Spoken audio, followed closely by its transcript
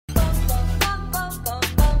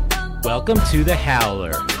Welcome to the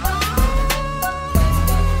Howler.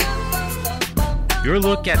 Your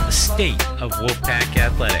look at the state of Wolfpack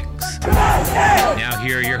athletics. Now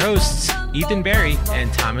here are your hosts, Ethan Berry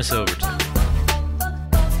and Thomas Overton.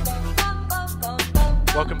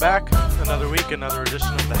 Welcome back. Another week, another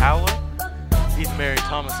edition of the Howler. Ethan Berry,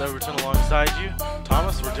 Thomas Overton alongside you.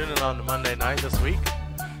 Thomas, we're doing it on a Monday night this week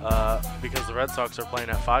because the Red Sox are playing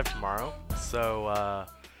at 5 tomorrow.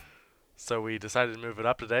 So we decided to move it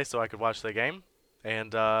up today so I could watch the game.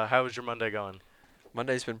 And how was your Monday going?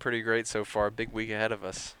 Monday's been pretty great so far. Big week ahead of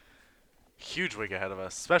us. Huge week ahead of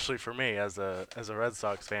us, especially for me as a Red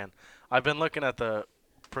Sox fan. I've been looking at the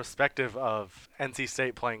perspective of NC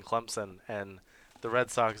State playing Clemson and the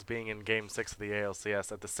Red Sox being in Game 6 of the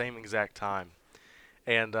ALCS at the same exact time.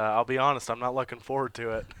 And I'll be honest, I'm not looking forward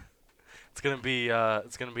to it. It's gonna be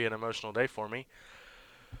an emotional day for me.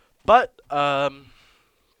 But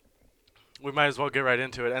we might as well get right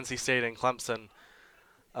into it. NC State and Clemson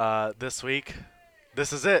this week.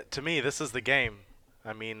 This is it. To me, this is the game.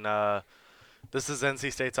 I mean, this is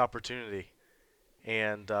NC State's opportunity.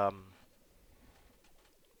 And, I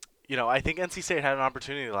think NC State had an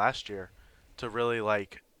opportunity last year to really,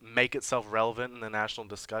 make itself relevant in the national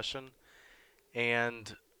discussion.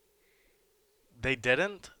 And they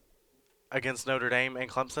didn't against Notre Dame and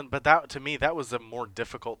Clemson. But to me, that was a more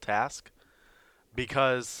difficult task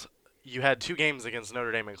because you had 2 games against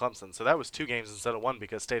Notre Dame and Clemson. So that was 2 games instead of 1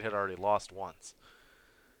 because State had already lost once.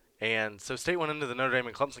 And so State went into the Notre Dame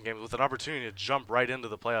and Clemson games with an opportunity to jump right into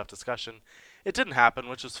the playoff discussion. It didn't happen,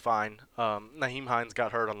 which was fine. Naheem Hines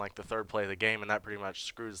got hurt on the 3rd play of the game, and that pretty much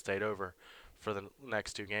screwed State over for the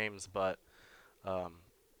next 2 games. But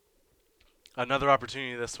another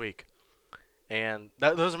opportunity this week. And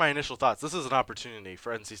those are my initial thoughts. This is an opportunity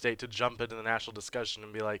for NC State to jump into the national discussion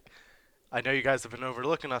and be like, I know you guys have been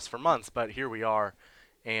overlooking us for months, but here we are.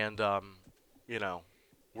 And,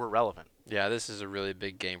 we're relevant. Yeah, this is a really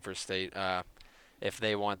big game for State. If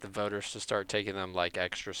they want the voters to start taking them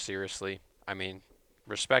extra seriously. I mean,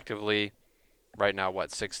 respectively, right now,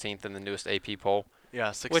 16th in the newest AP poll?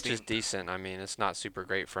 Yeah, 16th. Which is decent. I mean, it's not super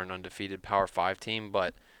great for an undefeated Power 5 team,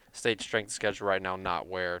 but State's strength of schedule right now not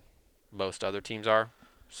where most other teams are.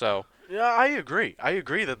 So yeah, I agree. I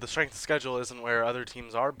agree that the strength of schedule isn't where other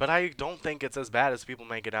teams are, but I don't think it's as bad as people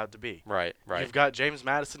make it out to be. Right. You've got James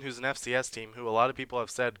Madison, who's an FCS team, who a lot of people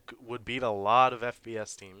have said would beat a lot of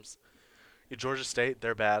FBS teams. Georgia State,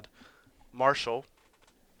 they're bad. Marshall,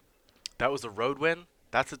 that was a road win.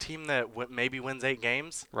 That's a team that maybe wins 8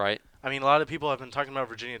 games. Right. I mean, a lot of people have been talking about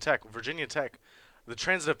Virginia Tech. Virginia Tech, the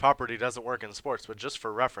transitive property doesn't work in sports, but just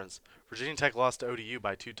for reference, Virginia Tech lost to ODU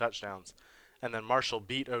by 2 touchdowns. And then Marshall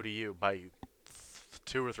beat ODU by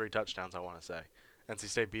 2 or 3 touchdowns, I want to say. NC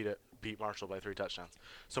State beat Marshall by 3 touchdowns.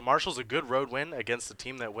 So Marshall's a good road win against a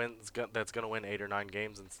team that's going to win 8 or 9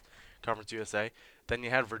 games in Conference USA. Then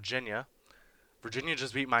you had Virginia. Virginia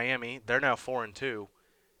just beat Miami. They're now 4-2.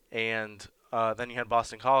 And then you had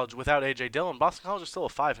Boston College. Without A.J. Dillon, Boston College is still a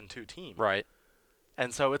 5-2 team. Right.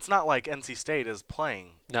 And so it's not like NC State is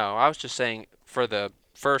playing. No, I was just saying for the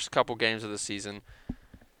first couple games of the season,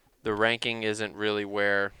 the ranking isn't really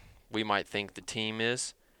where we might think the team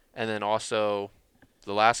is. And then also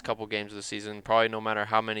the last couple games of the season, probably no matter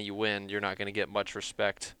how many you win, you're not going to get much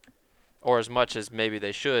respect or as much as maybe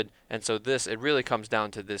they should. And so it really comes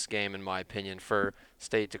down to this game, in my opinion, for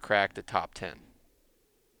State to crack the top 10.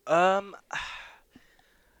 I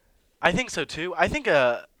think so too. I think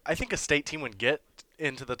a State team would get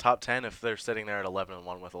into the top 10 if they're sitting there at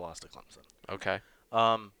 11-1 with a loss to Clemson. Okay.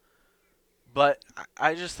 But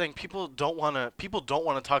I just think people don't want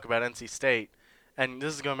to talk about NC State, and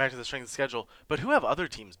this is going back to the strength of schedule. But who have other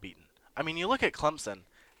teams beaten? I mean, you look at Clemson;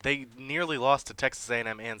 they nearly lost to Texas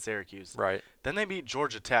A&M and Syracuse. Right. Then they beat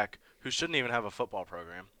Georgia Tech, who shouldn't even have a football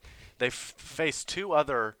program. They faced 2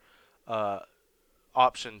 other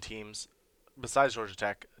option teams besides Georgia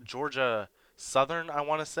Tech. Georgia Southern, I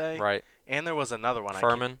want to say. Right. And there was another one.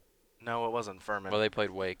 Furman? No, it wasn't Furman. Well, they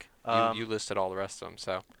played Wake. You listed all the rest of them,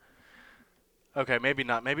 so. Okay, maybe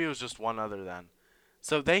not. Maybe it was just one other then.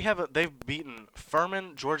 So they've beaten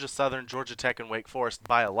Furman, Georgia Southern, Georgia Tech, and Wake Forest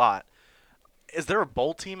by a lot. Is there a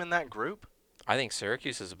bowl team in that group? I think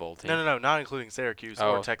Syracuse is a bowl team. No, not including Syracuse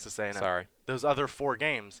or Texas A&M. Sorry. Those other 4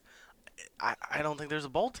 games, I don't think there's a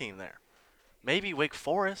bowl team there. Maybe Wake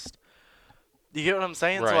Forest. You get what I'm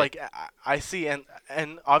saying? Right. So I see, and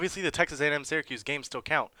obviously the Texas A&M Syracuse games still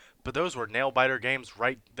count, but those were nail biter games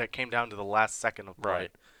that came down to the last second of play.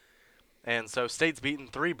 Right. And so State's beaten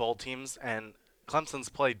 3 bowl teams, and Clemson's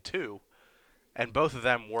played 2, and both of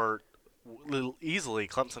them were easily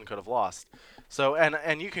Clemson could have lost. So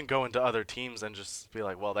and you can go into other teams and just be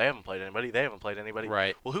like, well, they haven't played anybody. They haven't played anybody.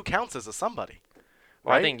 Right. Well, who counts as a somebody?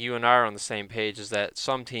 Well, Right? I think you and I are on the same page. Is that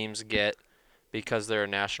some teams get, because they're a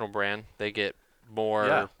national brand, they get more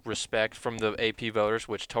Yeah. respect from the AP voters,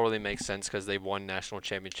 which totally makes sense because they've won national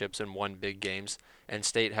championships and won big games, and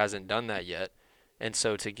State hasn't done that yet. And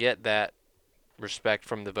so to get that respect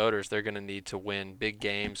from the voters, they're going to need to win big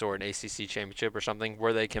games or an ACC championship or something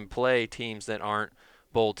where they can play teams that aren't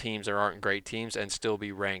bowl teams or aren't great teams and still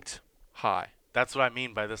be ranked high. That's what I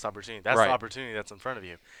mean by this opportunity. That's Right. the opportunity that's in front of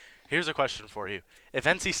you. Here's a question for you: if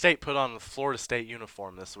NC State put on the Florida State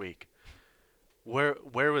uniform this week, where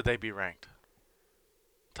would they be ranked?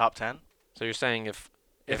 Top 10? So you're saying if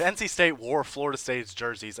If NC State wore Florida State's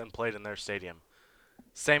jerseys and played in their stadium,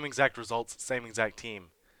 same exact results, same exact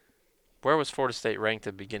team, where was Florida State ranked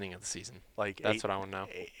at the beginning of the season? like That's what I want to know.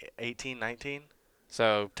 18, 19?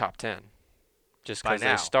 So top 10, just By because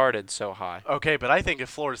now. they started so high. Okay, but I think if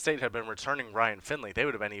Florida State had been returning Ryan Finley, they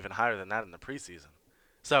would have been even higher than that in the preseason.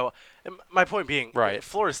 So, my point being, Right. if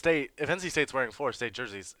NC State's wearing Florida State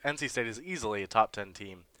jerseys, NC State is easily a top 10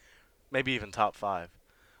 team, maybe even top 5.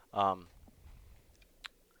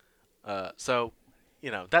 So,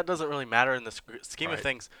 that doesn't really matter in the scheme of Right.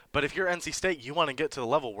 things. But if you're NC State, you want to get to the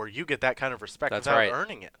level where you get that kind of respect That's without right.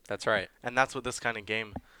 earning it. That's right. And that's what this kind of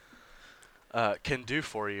game can do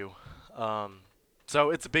for you. So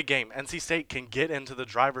it's a big game. NC State can get into the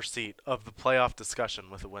driver's seat of the playoff discussion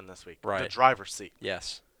with a win this week. Right. The driver's seat.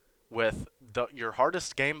 Yes. With your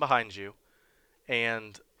hardest game behind you.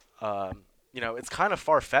 And, it's kind of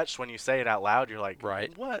far-fetched when you say it out loud. You're like,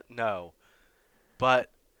 Right. what? No. But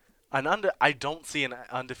I don't see an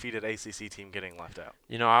undefeated ACC team getting left out.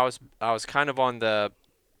 I was kind of on the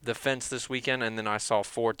fence this weekend, and then I saw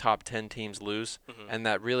 4 top 10 teams lose, and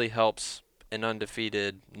that really helps an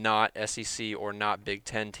undefeated, not SEC or not Big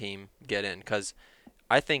Ten team get in, because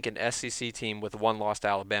I think an SEC team with one loss to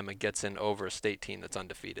Alabama gets in over a state team that's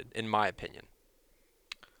undefeated, in my opinion.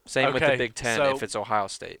 Same with the Okay, Big Ten so- if it's Ohio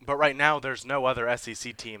State. But right now, there's no other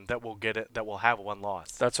SEC team that will get it, that will have one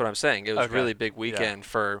loss. That's what I'm saying. It was Okay. really big weekend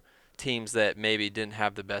for teams that maybe didn't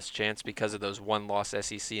have the best chance because of those one-loss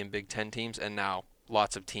SEC and Big Ten teams, and now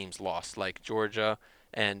lots of teams lost, like Georgia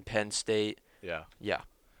and Penn State. Yeah. Yeah.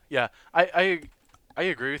 Yeah, I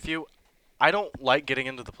agree with you. I don't like getting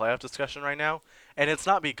into the playoff discussion right now, and it's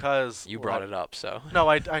not because You brought it up, so. No,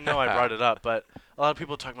 I know I brought it up, but a lot of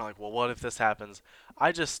people are talking about like, well, what if this happens?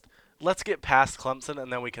 Let's get past Clemson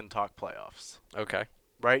and then we can talk playoffs, Okay.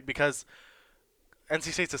 right? Because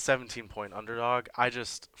NC State's a 17-point underdog.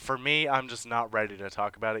 For me, I'm just not ready to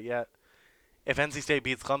talk about it yet. If NC State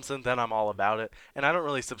beats Clemson, then I'm all about it. And I don't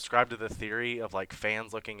really subscribe to the theory of like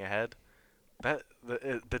fans looking ahead. That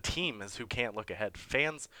the team is who can't look ahead.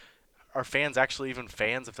 Are fans actually even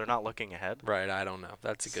fans if they're not looking ahead? Right, I don't know.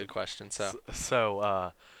 That's a good question.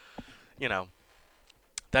 So,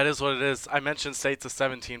 that is what it is. I mentioned State's a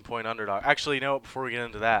 17-point underdog. Actually, before we get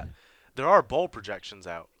into that, there are bowl projections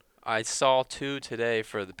out I saw 2 today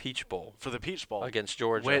for the Peach Bowl for the Peach Bowl against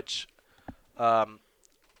Georgia, which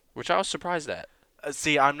I was surprised at.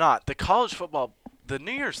 see, I'm not. The college football, the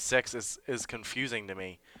New Year's Six is confusing to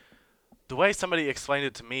me. The way somebody explained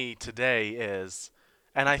it to me today is,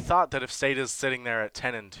 and I thought that if State is sitting there at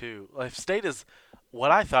 10-2, if State is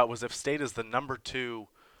the number 2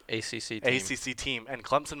 ACC team. and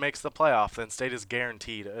Clemson makes the playoff, then State is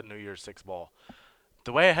guaranteed a New Year's Six bowl.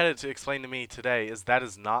 The way I had it to explain to me today is that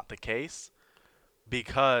is not the case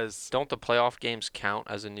because Don't the playoff games count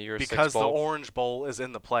as a New Year's Six the Bowl? Orange Bowl is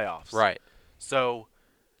in the playoffs. Right. So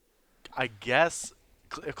I guess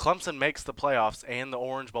if Clemson makes the playoffs and the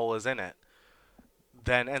Orange Bowl is in it,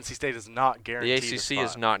 then NC State is not The guaranteed a ACC spot.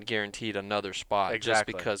 is not guaranteed another spot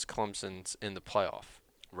Exactly. just because Clemson's in the playoff,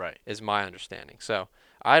 Right. is my understanding. So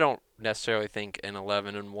I don't necessarily think an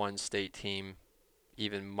 11-1 state team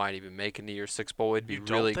might even make a New Year's Six Bowl. It'd be You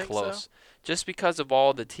don't really think close. so? Just because of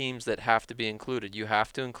all the teams that have to be included. You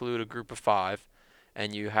have to include a group of 5,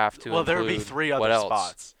 and you have to Well, include there would be 3 what other else?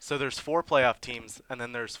 spots. So there's 4 playoff teams, and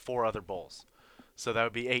then there's 4 other bowls. So that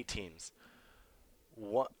would be 8 teams.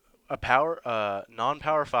 A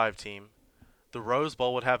non-Power 5 team. The Rose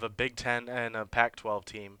Bowl would have a Big Ten and a Pac-12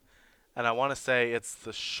 team, and I want to say it's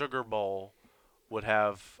the Sugar Bowl would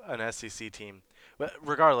have an SEC team. But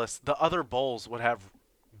regardless, the other bowls would have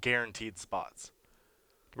guaranteed spots.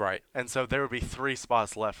 Right. And so there would be 3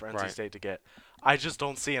 spots left for NC Right. State to get. I just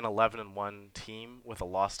don't see an 11-1 team with a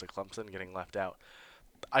loss to Clemson getting left out.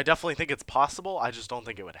 I definitely think it's possible. I just don't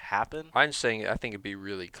think it would happen. I'm saying I think it'd be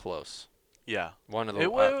really close. Yeah. One of the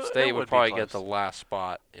It would- State it would would be probably get close. the last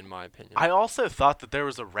spot, in my opinion. I also thought that there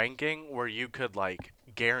was a ranking where you could like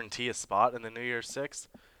guarantee a spot in the New Year's Six,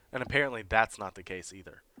 and apparently that's not the case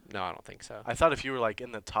either. No, I don't think so. I thought if you were like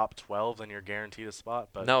in the top 12, then you're guaranteed a spot.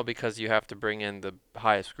 But No, because you have to bring in the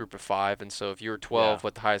highest group of 5, and so if you're 12, Yeah.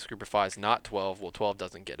 but the highest group of 5 is not 12, well, 12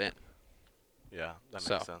 doesn't get in. Yeah, that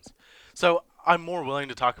So. makes sense. So I'm more willing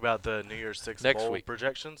to talk about the New Year's Six Next bowl week.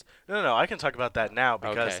 projections. No, I can talk about that now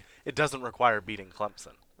because Okay. it doesn't require beating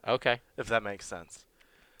Clemson, Okay. if that makes sense.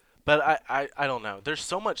 But I don't know. There's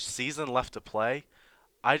so much season left to play.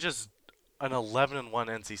 An 11-1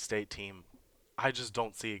 NC State team, I just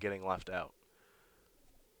don't see it getting left out.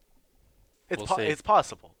 We'll see. It's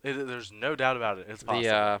possible. There's no doubt about it. It's possible.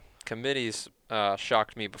 The committees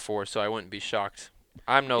shocked me before, so I wouldn't be shocked.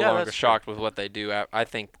 I'm no Yeah, longer that's shocked with what they do. I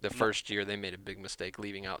think the No. first year they made a big mistake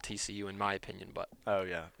leaving out TCU, in my opinion. But Oh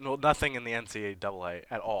yeah. No, nothing in the NCAA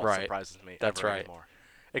at all Right. surprises me. That's ever right. Anymore.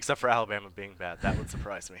 Except for Alabama being bad. That would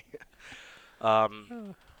surprise me.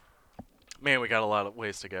 Man, we got a lot of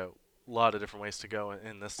ways to go. A lot of different ways to go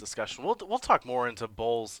in this discussion. We'll talk more into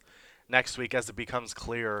bowls next week as it becomes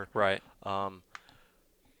clearer. right,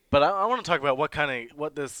 But I want to talk about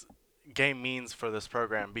what this game means for this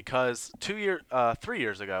program because 3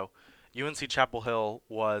 years ago, UNC Chapel Hill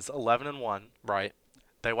was 11-1. right,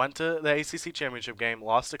 They went to the ACC championship game,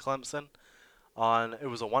 lost to Clemson. It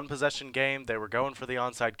was a one-possession game. They were going for the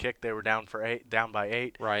onside kick. They were down by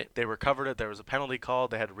 8. right. They recovered it. There was a penalty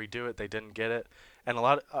called. They had to redo it. They didn't get it. And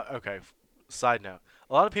side note,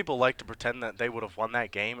 a lot of people like to pretend that they would have won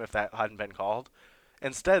that game if that hadn't been called.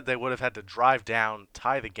 Instead, they would have had to drive down,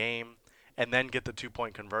 tie the game, and then get the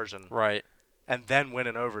 2-point conversion, Right. and then win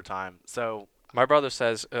in overtime. So My brother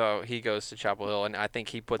says he goes to Chapel Hill, and I think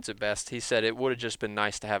he puts it best. He said it would have just been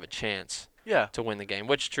nice to have a chance yeah, to win the game,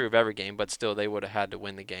 which is true of every game, but still they would have had to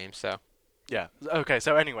win the game. So yeah. Okay,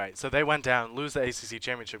 so anyway, they went down, lose the ACC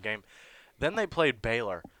championship game. Then they played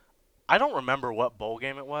Baylor. I don't remember what bowl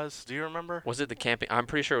game it was. Do you remember? was it the camping? I'm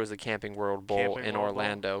pretty sure it was the Camping World Bowl Camping in World Bowl?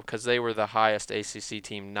 Orlando because they were the highest ACC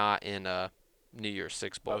team not in a New Year's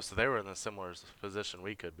Six bowl. Oh, so they were in a similar position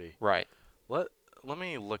we could be. Right. Let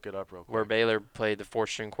me look it up real quick. Where Baylor played the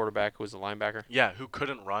fourth-string quarterback who was the linebacker. Yeah, who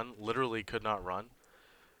couldn't run, literally could not run.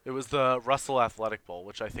 It was the Russell Athletic Bowl,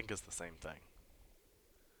 which I think is the same thing.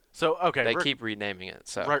 So, okay. They keep renaming it.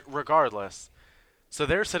 So Regardless, so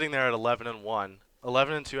they're sitting there at 11-1,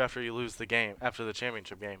 11-2 after you lose the game, after the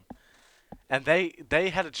championship game. And they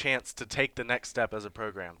had a chance to take the next step as a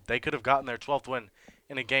program. They could have gotten their 12th win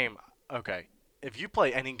in a game. Okay, if you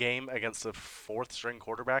play any game against a fourth-string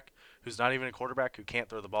quarterback who's not even a quarterback, who can't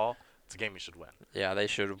throw the ball, it's a game you should win. yeah, they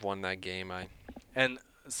should have won that game. And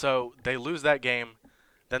so they lose that game.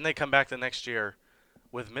 Then they come back the next year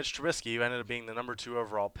with Mitch Trubisky, who ended up being the number 2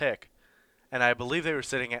 overall pick. And I believe they were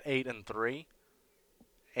sitting at 8-3.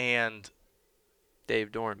 And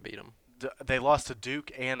Dave Doran beat them. they lost to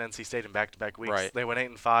Duke and NC State in back-to-back weeks. Right. They went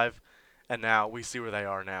 8-5, and now we see where they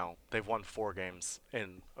are now. They've won 4 games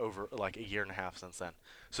in over like a year and a half since then.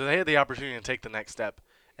 So they had the opportunity to take the next step,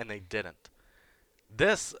 and they didn't.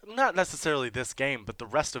 This, not necessarily this game, but the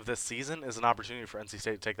rest of this season is an opportunity for NC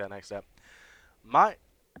State to take that next step.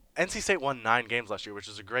 NC State won 9 games last year, which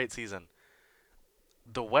is a great season.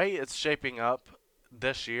 The way it's shaping up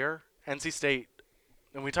this year, NC State,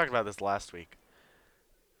 and we talked about this last week,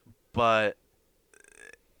 but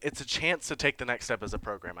it's a chance to take the next step as a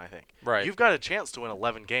program, I think. Right. You've got a chance to win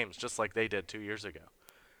 11 games just like they did 2 years ago.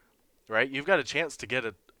 Right? You've got a chance to get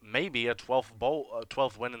maybe a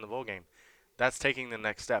 12th win in the bowl game. That's taking the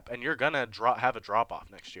next step, and you're going to have a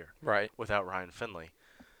drop-off next year. Right. Without Ryan Finley.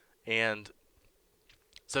 And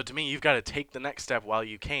so to me, you've got to take the next step while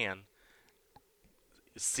you can.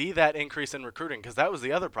 See that increase in recruiting, because that was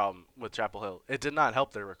the other problem with Chapel Hill. It did not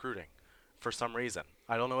help their recruiting for some reason.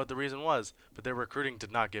 I don't know what the reason was, but their recruiting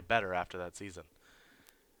did not get better after that season.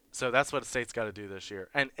 So that's what State's got to do this year.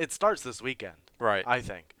 And it starts this weekend, Right. I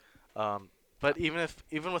think. But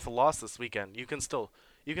even with a loss this weekend, you can still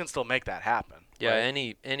make that happen. Yeah,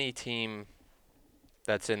 right? any team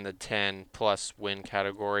that's in the 10-plus win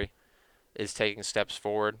category is taking steps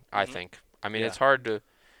forward, I think. I mean, Yeah. it's hard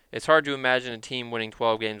to imagine a team winning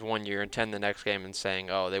 12 games one year and 10 the next game and saying,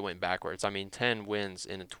 "Oh, they went backwards." I mean, 10 wins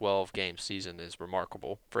in a 12-game season is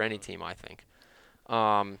remarkable for any team, I think.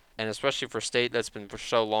 And especially for State that's been for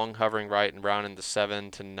so long hovering right around in the 7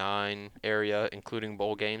 to 9 area, including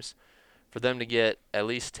bowl games, for them to get at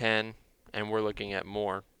least 10, and we're looking at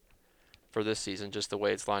more for this season, just the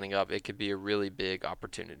way it's lining up, it could be a really big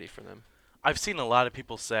opportunity for them. I've seen a lot of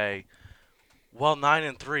people say, well,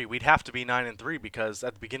 9-3, we'd have to be 9-3 because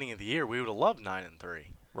at the beginning of the year we would have loved 9-3.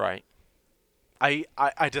 Right.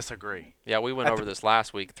 I disagree. Yeah, we went At over this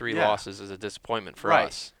last week. 3 Yeah. losses is a disappointment for Right.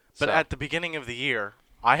 us. But So, at the beginning of the year,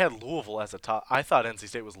 I had Louisville as a top. I thought NC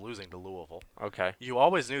State was losing to Louisville. Okay. You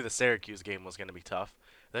always knew the Syracuse game was going to be tough.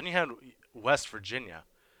 Then you had West Virginia,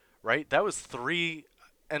 right? That was three,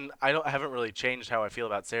 and I haven't really changed how I feel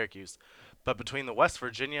about Syracuse, but between the West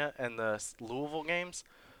Virginia and the Louisville games,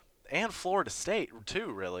 and Florida State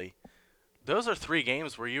too, really, those are three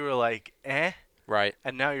games where you were like, eh, Right.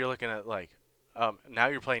 and now you're looking at like, now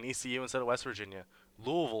you're playing ECU instead of West Virginia.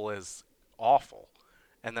 Louisville is awful,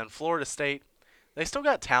 and then Florida State, they still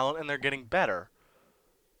got talent and they're getting better,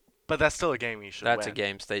 but that's still a game you should win. That's a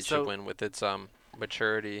game State should win with its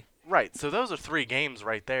maturity. Right. So those are three games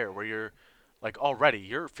right there where you're like already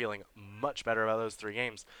you're feeling much better about those three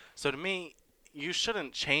games. So to me, you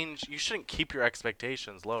shouldn't keep your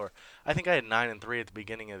expectations lower. I think I had 9-3 at the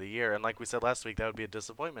beginning of the year, and like we said last week, that would be a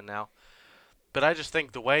disappointment now. But I just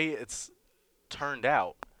think the way it's turned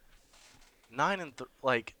out,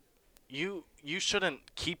 like you shouldn't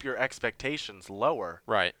keep your expectations lower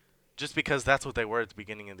Right. just because that's what they were at the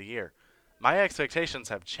beginning of the year. My expectations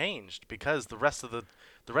have changed because the rest of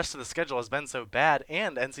the schedule has been so bad,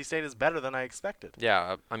 and NC State is better than I expected.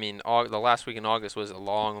 Yeah, I mean, the last week in August was a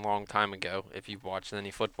long, long time ago, if you've watched any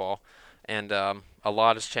football. And a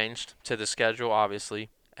lot has changed to the schedule, obviously,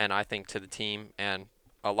 and I think to the team. And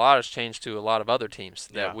a lot has changed to a lot of other teams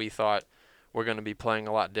that we thought were going to be playing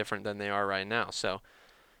a lot different than they are right now. So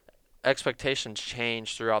expectations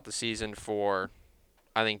change throughout the season for,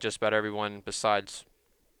 I think, just about everyone besides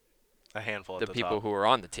a handful the at the people top. who are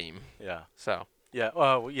on the team. Yeah. So Yeah.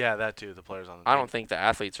 Well, yeah, that too. The players on the team. I don't think the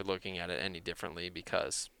athletes are looking at it any differently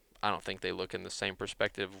because I don't think they look in the same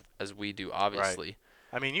perspective as we do, obviously.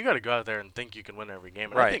 I mean, you got to go out there and think you can win every game,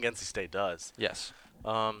 and Right. I think NC State does. Yes.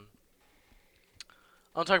 I'll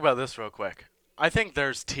talk about this real quick. I think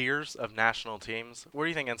there's tiers of national teams. Where do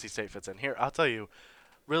you think NC State fits in? Here, I'll tell you.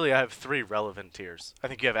 Really, I have three relevant tiers. I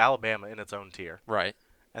think you have Alabama in its own tier. Right.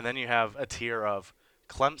 And then you have a tier of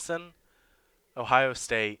Clemson, Ohio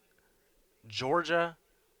State, Georgia,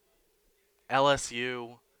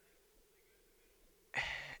 LSU.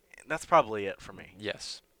 That's probably it for me.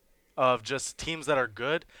 Yes. Of just teams that are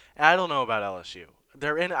good. And I don't know about LSU.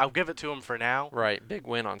 They're in. I'll give it to them for now. Right. Big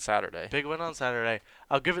win on Saturday. Big win on Saturday.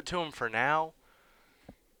 I'll give it to them for now.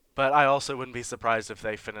 But I also wouldn't be surprised if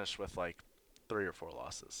they finish with like 3 or 4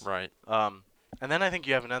 losses. Right. And then I think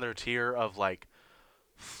you have another tier of like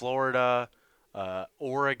Florida,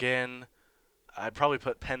 Oregon. I'd probably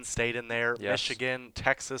put Penn State in there. Yes. Michigan,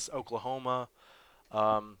 Texas, Oklahoma.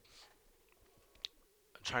 I'm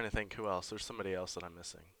trying to think who else. There's somebody else that I'm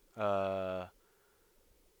missing.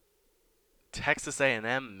 Texas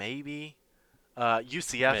A&M, maybe.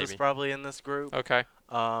 UCF is Maybe. probably in this group. Okay.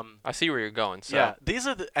 I see where you're going. So. Yeah,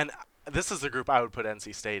 and this is the group I would put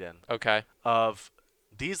NC State in. Okay.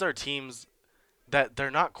 These are teams that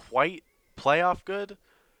they're not quite playoff good,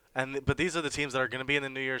 but these are the teams that are going to be in the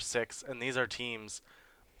New Year's Six, and these are teams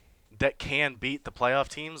that can beat the playoff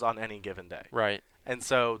teams on any given day. Right. And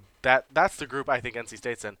so that's the group I think NC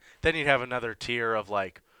State's in. Then you'd have another tier of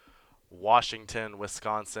like Washington,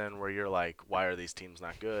 Wisconsin, where you're like, why are these teams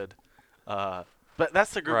not good? But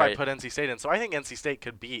that's the group I Right. put NC State in. So I think NC State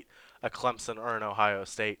could beat a Clemson or an Ohio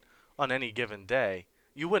State on any given day.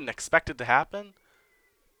 You wouldn't expect it to happen,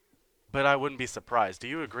 but I wouldn't be surprised. Do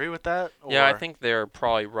you agree with that? Yeah, I Or- think they're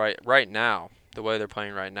probably right now. The way they're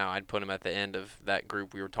playing right now, I'd put them at the end of that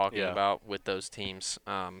group we were talking Yeah. about with those teams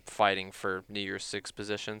fighting for New Year's Six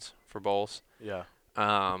positions for bowls. Yeah.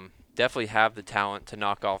 Definitely have the talent to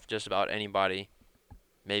knock off just about anybody.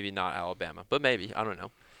 Maybe not Alabama, but maybe, I don't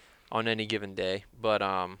know, on any given day. But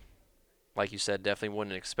like you said, definitely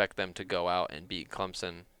wouldn't expect them to go out and beat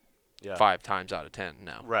Clemson Yeah. 5 times out of 10.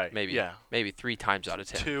 No. Right. Maybe Yeah. maybe 3 times out of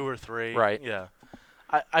 10. 2 or 3. Right. Yeah.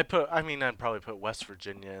 I'd probably put West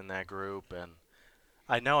Virginia in that group, and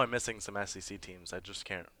I know I'm missing some SEC teams. I just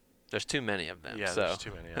can't. There's too many of them. Yeah, so. there's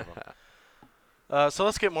too many of them. So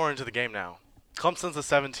let's get more into the game now. Clemson's a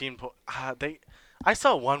 17 point. I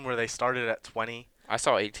saw one where they started at 20, I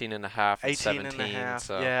saw 18 and a half and 18 17. and a half.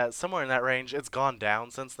 So Yeah, somewhere in that range. It's gone down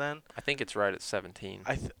since then. I think it's right at 17.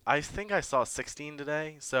 I think I saw 16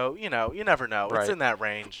 today. So, you never know. It's Right. in that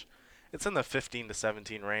range. It's in the 15 to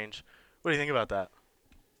 17 range. What do you think about that?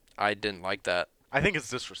 I didn't like that. I think it's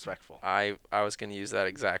disrespectful. I was going to use that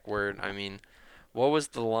exact word. I mean, what was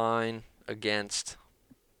the line against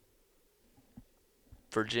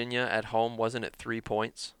Virginia at home? Wasn't it 3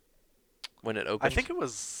 points when it opened? I think it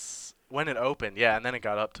was when it opened, yeah, and then it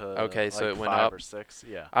got up to Okay, so like it went 5 up. or 6,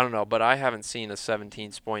 yeah. I don't know, but I haven't seen a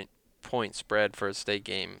 17-point spread for a state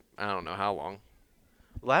game. I don't know how long.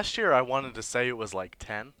 Last year I wanted to say it was like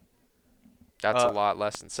 10. That's a lot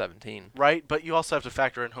less than 17. Right, but you also have to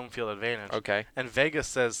factor in home field advantage. Okay. And Vegas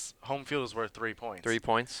says home field is worth 3 points. 3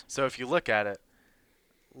 points. So if you look at it,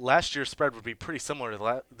 last year's spread would be pretty similar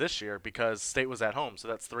to this year because State was at home, so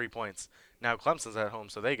that's 3 points. Now Clemson's at home,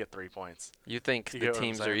 so they get 3 points. You think You the get what I'm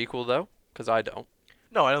teams are saying? equal, though? Because I don't.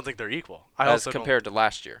 No, I don't think they're equal. As compared to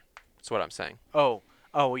last year. That's what I'm saying. Oh,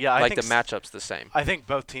 yeah. I Like think the matchup's the same. I think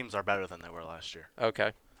both teams are better than they were last year.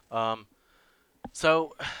 Okay.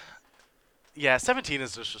 So, yeah, 17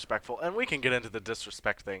 is disrespectful, and we can get into the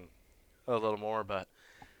disrespect thing a little more, but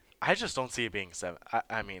I just don't see it being 7.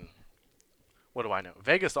 I mean, what do I know?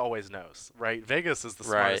 Vegas always knows, right? Vegas is the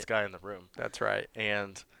smartest guy in the room. That's right.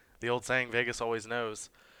 And the old saying, Vegas always knows.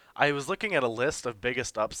 I was looking at a list of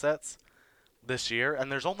biggest upsets this year,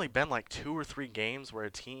 and there's only been like 2 or 3 games where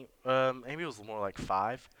a team, maybe it was more like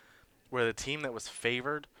 5, where the team that was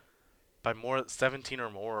favored by 17 or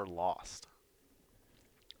more lost.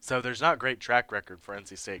 So there's not a great track record for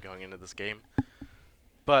NC State going into this game.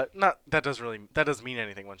 But that doesn't mean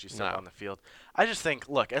anything once you step on the field. I just think,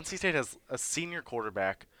 look, NC State has a senior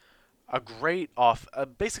quarterback, a great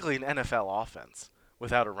basically an NFL offense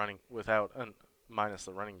minus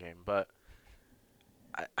the running game. But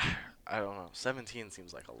I don't know. 17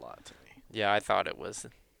 seems like a lot to me. Yeah, I thought it was.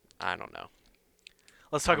 I don't know.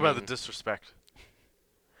 Let's talk about the disrespect.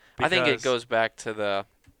 I think it goes back to the.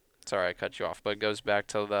 Sorry, I cut you off, but it goes back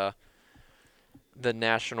to the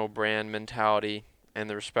national brand mentality and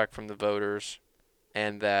the respect from the voters,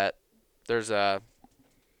 and that there's I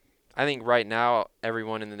think right now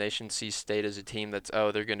everyone in the nation sees State as a team that's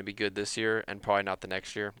they're going to be good this year and probably not the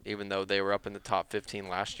next year, even though they were up in the top 15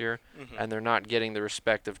 last year, and they're not getting the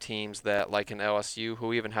respect of teams that like an LSU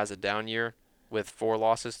who even has a down year with 4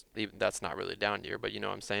 losses. Even that's not really a down year, but you know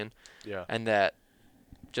what I'm saying. Yeah. And that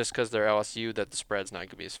just because they're LSU, that the spread's not going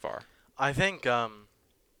to be as far. I think the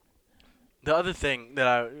other thing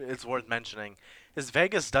that it's worth mentioning is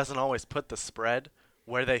Vegas doesn't always put the spread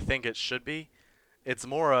where they think it should be. It's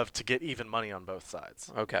more of to get even money on both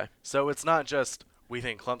sides. Okay. So it's not just we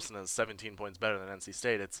think Clemson is 17 points better than NC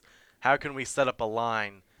State. It's how can we set up a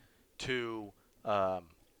line to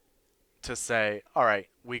say, all right,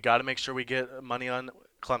 we got to make sure we get money on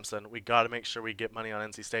Clemson. We got to make sure we get money on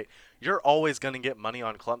NC State. You're always going to get money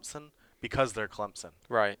on Clemson because they're Clemson.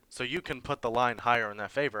 Right. So you can put the line higher in their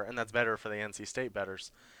favor, and that's better for the NC State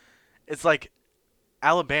bettors. It's like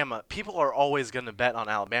Alabama. People are always going to bet on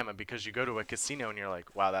Alabama because you go to a casino and you're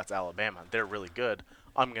like, wow, that's Alabama. They're really good.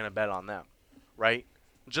 I'm going to bet on them. Right?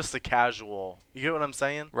 Just the casual. You get what I'm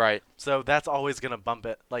saying? Right. So that's always going to bump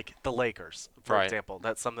it. Like the Lakers, for Right. example.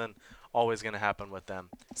 That's something always going to happen with them.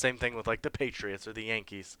 Same thing with like the Patriots or the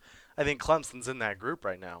Yankees. I think Clemson's in that group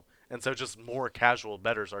right now. And so just more casual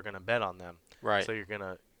bettors are going to bet on them. Right. So you're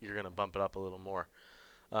gonna bump it up a little more.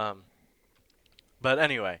 But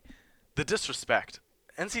anyway, the disrespect.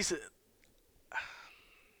 NC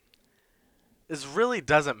is really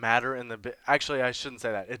doesn't matter in the actually I shouldn't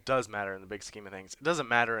say that. It does matter in the big scheme of things. It doesn't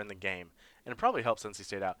matter in the game, and it probably helps NC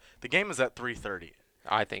State out. The game is at 3:30.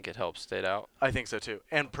 I think it helps State out. I think so too.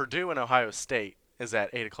 And Purdue and Ohio State is at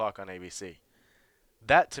 8 o'clock on ABC.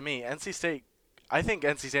 That to me, NC State. I think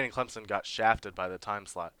NC State and Clemson got shafted by the time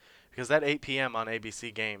slot because that 8 p.m. on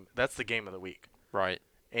ABC game, that's the game of the week. Right.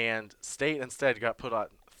 And State instead got put on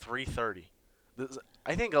 3:30.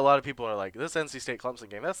 I think a lot of people are like, this NC State Clemson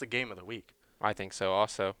game, that's the game of the week. I think so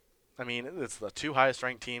also. I mean, it's the 2 highest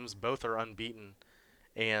ranked teams, both are unbeaten,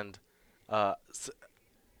 and I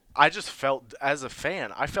just felt as a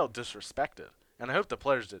fan, I felt disrespected, and I hope the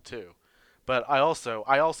players did too. But I also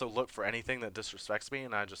look for anything that disrespects me,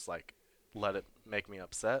 and I just like let it make me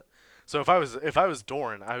upset. So if I was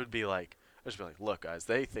Doran, I'd just be like, look, guys,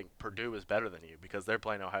 they think Purdue is better than you because they're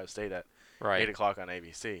playing Ohio State at 8 o'clock on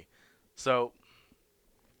ABC. So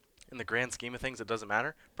in the grand scheme of things, it doesn't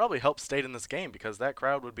matter. Probably helps State in this game because that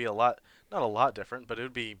crowd would be not a lot different, but it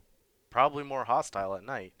would be probably more hostile at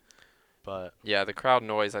night. But yeah, the crowd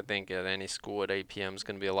noise I think at any school at 8 p.m. is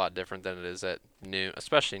going to be a lot different than it is at noon,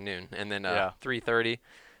 especially noon. And then 3:30,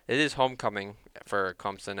 it is homecoming for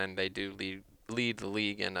Clemson, and they do lead the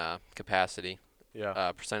league in capacity,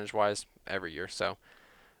 percentage-wise every year. So,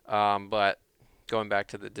 but going back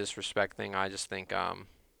to the disrespect thing, I just think I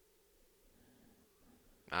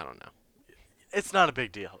don't know. It's not a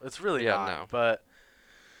big deal. It's really not. No. But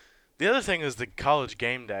the other thing is the college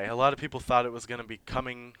game day. A lot of people thought it was going to be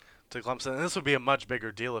coming to Clemson, and this would be a much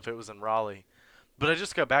bigger deal if it was in Raleigh. But I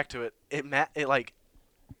just go back to it. It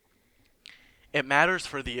matters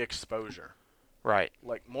for the exposure. Right.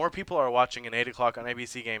 Like more people are watching an 8 o'clock on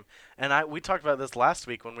ABC game, and we talked about this last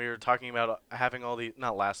week when we were talking about having all these.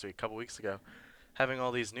 Not last week, a couple weeks ago, having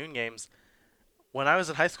all these noon games. when I was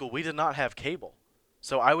in high school, we did not have cable.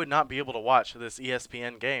 So I would not be able to watch this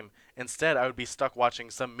ESPN game. Instead, I would be stuck watching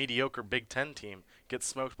some mediocre Big Ten team get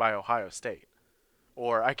smoked by Ohio State.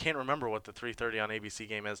 Or I can't remember what the 3:30 on ABC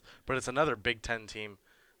game is, but it's another Big Ten team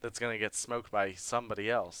that's going to get smoked by somebody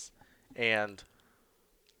else. And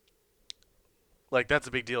like that's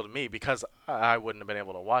a big deal to me because I wouldn't have been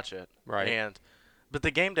able to watch it. Right. But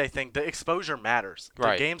the game day thing, the exposure matters.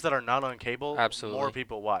 Right. The games that are not on cable, Absolutely. more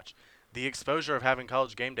people watch. The exposure of having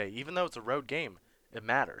college game day, even though it's a road game, it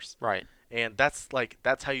matters. Right. And that's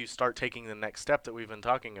how you start taking the next step that we've been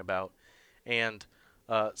talking about. And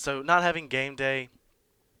so not having game day.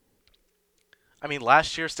 I mean,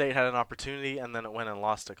 last year State had an opportunity, and then it went and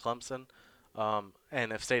lost to Clemson.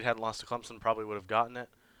 And if State hadn't lost to Clemson, probably would have gotten it.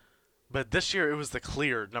 But this year it was the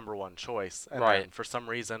clear number one choice. And Right. then for some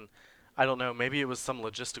reason, I don't know, maybe it was some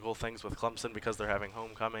logistical things with Clemson because they're having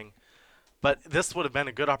homecoming. But this would have been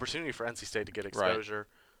a good opportunity for NC State to get exposure.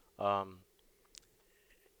 Right.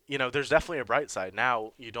 There's definitely a bright side.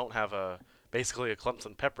 Now you don't have basically a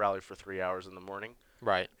Clemson pep rally for 3 hours in the morning.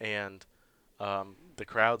 Right. And the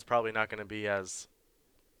crowd's probably not going to be as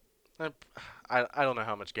I don't know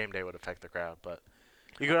how much game day would affect the crowd, but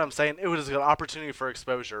you get what I'm saying? It was an opportunity for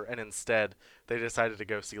exposure, and instead they decided to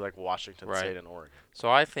go see like Washington Right. State and Oregon. So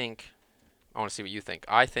I want to see what you think.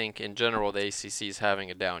 I think in general the ACC is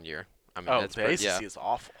having a down year. I mean, the ACC is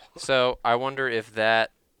awful. So I wonder if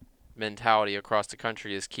that mentality across the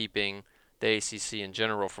country is keeping the ACC in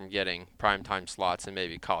general from getting primetime slots and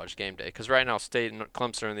maybe college game day. Because right now State and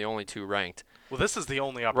Clemson are the only two ranked. Well, this is the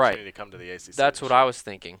only opportunity to come to the ACC. That's what I was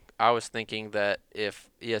thinking. I was thinking that if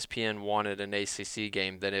ESPN wanted an ACC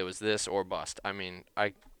game, then it was this or bust. I mean,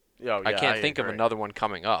 I can't think of another one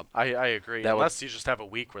coming up. I agree. Unless you just have a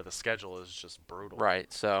week where the schedule is just brutal.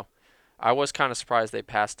 Right. So I was kind of surprised they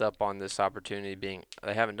passed up on this opportunity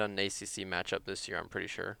they haven't done an ACC matchup this year, I'm pretty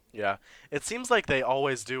sure. Yeah. It seems like they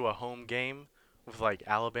always do a home game with like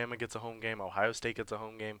Alabama gets a home game, Ohio State gets a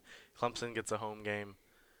home game, Clemson gets a home game.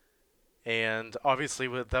 And obviously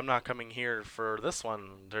with them not coming here for this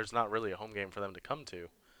one, there's not really a home game for them to come to.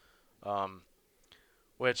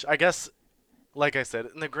 Which I guess, like I said,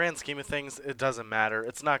 in the grand scheme of things, it doesn't matter.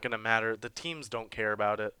 It's not going to matter. The teams don't care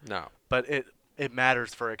about it. No. But it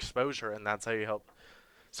matters for exposure, and that's how you help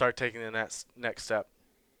start taking the next step.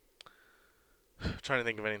 Trying to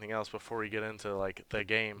think of anything else before we get into like the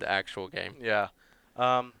game. The actual game. Yeah.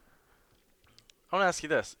 I want to ask you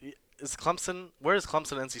this. Where does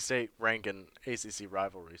Clemson and NC State rank in ACC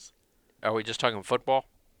rivalries? Are we just talking football?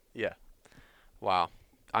 Yeah. Wow.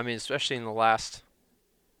 I mean, especially in the last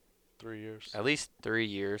 3 years. At least 3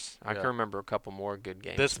 years. I can remember a couple more good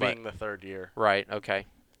games. This being the third year. Right, okay.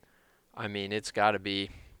 I mean, it's got to be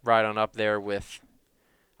right on up there with,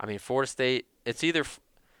 Florida State. It's either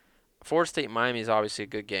Florida State and Miami is obviously a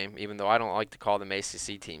good game, even though I don't like to call them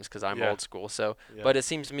ACC teams because I'm old school. So, but it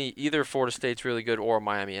seems to me either Florida State's really good or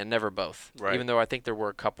Miami, and never both. Right. Even though I think there were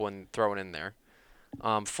a couple thrown in there.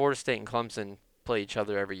 Florida State and Clemson play each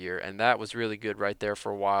other every year, and that was really good right there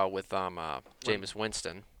for a while with Jameis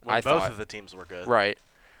Winston. Both of the teams were good. Right.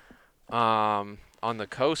 On the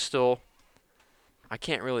Coastal, I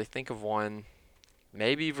can't really think of one.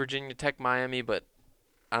 Maybe Virginia Tech, Miami, but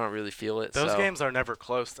I don't really feel it. Those games are never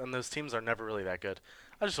close, and those teams are never really that good.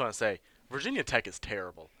 I just want to say, Virginia Tech is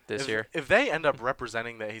terrible. This year? If they end up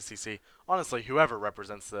representing the ACC, honestly, whoever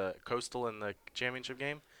represents the Coastal in the championship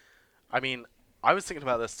game, I was thinking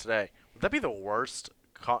about this today. Would that be the worst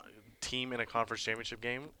team in a conference championship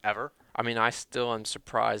game ever? I still am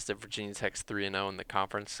surprised that Virginia Tech's 3-0 in the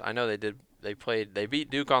conference. I know they beat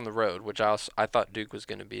Duke on the road, which I thought Duke was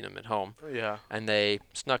going to beat them at home. Yeah. And they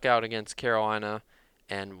snuck out against Carolina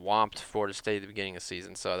and whomped Florida State at the beginning of the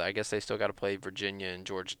season. So I guess they still got to play Virginia and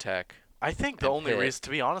Georgia Tech. I think the only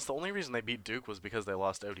reason they beat Duke was because they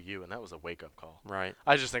lost ODU, and that was a wake-up call. Right.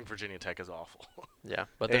 I just think Virginia Tech is awful. Yeah,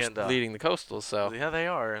 but they're leading the Coastal, so. Yeah, they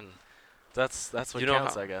are, and that's what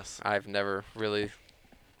counts, I guess. I've never really.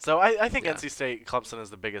 So I think NC State Clemson is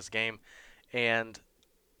the biggest game, and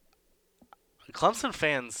Clemson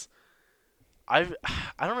fans, I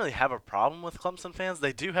don't really have a problem with Clemson fans.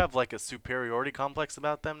 They do have like a superiority complex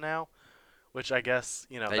about them now, which I guess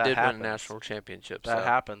they that did happens. win a national championship. That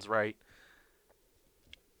happens, right?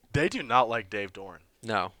 They do not like Dave Doran.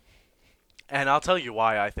 No. And I'll tell you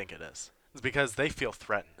why I think it is. It's because they feel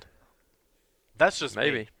threatened. That's just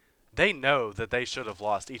maybe. Me. They know that they should have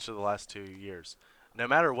lost each of the last 2 years. No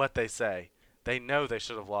matter what they say, they know they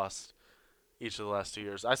should have lost each of the last 2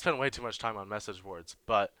 years. I spend way too much time on message boards,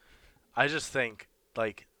 but I just think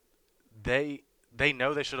like they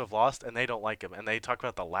know they should have lost, and they don't like them. And they talk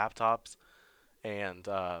about the laptops and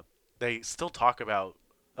they still talk about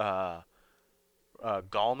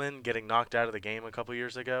Gallman getting knocked out of the game a couple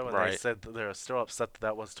years ago, and they Right. said that they're still upset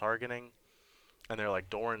that was targeting, and they're like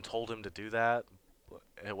Doran told him to do that.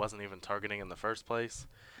 It wasn't even targeting in the first place,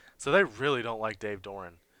 so they really don't like Dave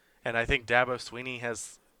Doran, and I think Dabo Sweeney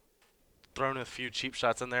has thrown a few cheap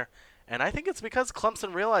shots in there, and I think it's because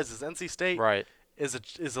Clemson realizes NC State Right. is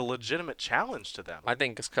a legitimate challenge to them. I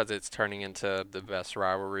think it's because it's turning into the best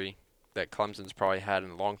rivalry that Clemson's probably had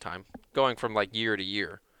in a long time, going from like year to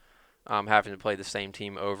year, having to play the same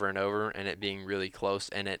team over and over, and it being really close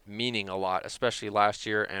and it meaning a lot, especially last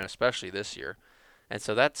year and especially this year. And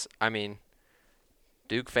so that's, I mean,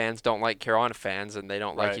 Duke fans don't like Carolina fans, and they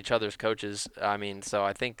don't like Right. each other's coaches. I mean, so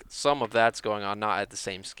I think some of that's going on, not at the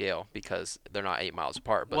same scale because they're not 8 miles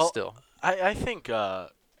apart, but Well, still. I think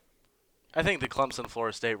the Clemson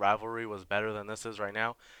Florida State rivalry was better than this is right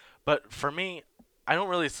now, but for me, I don't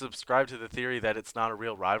really subscribe to the theory that it's not a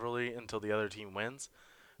real rivalry until the other team wins.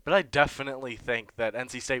 But I definitely think that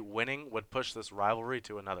NC State winning would push this rivalry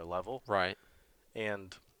to another level, Right.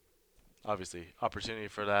 and obviously opportunity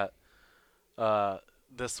for that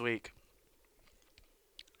this week.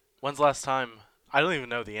 When's the last time? I don't even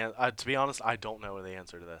know the answer. To be honest, I don't know the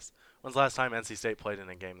answer to this. When's the last time NC State played in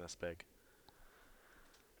a game this big?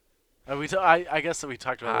 I guess that we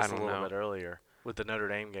talked about I this a don't little know. bit earlier with the Notre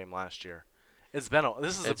Dame game last year. This is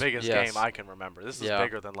the It's biggest yes. game I can remember. This is Yeah.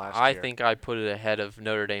 bigger than last I year. think I put it ahead of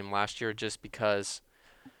Notre Dame last year just because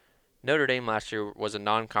Notre Dame last year was a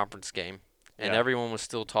non-conference game, and Yeah. everyone was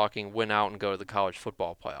still talking win out and go to the college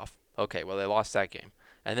football playoff. Okay, well, they lost that game.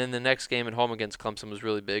 And then the next game at home against Clemson was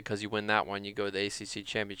really big because you win that one, you go to the ACC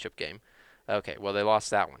championship game. Okay, well, they lost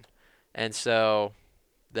that one. And so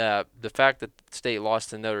the fact that State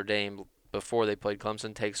lost to Notre Dame before they played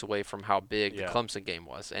Clemson takes away from how big the Yeah. Clemson game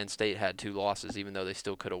was. And State had 2 losses, even though they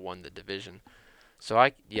still could have won the division. So,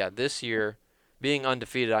 this year, being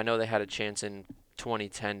undefeated, I know they had a chance in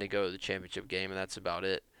 2010 to go to the championship game, and that's about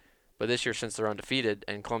it. But this year, since they're undefeated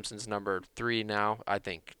and Clemson's number 3 now, I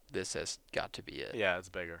think this has got to be it. Yeah, it's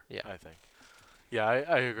bigger. Yeah. I think. Yeah,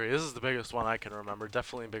 I agree. This is the biggest one I can remember.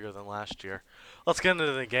 Definitely bigger than last year. Let's get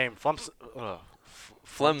into the game. Flemson.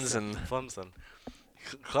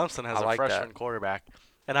 Clemson has I a like freshman that. quarterback,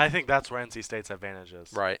 and I think that's where NC State's advantage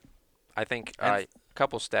is. Right. I think And- a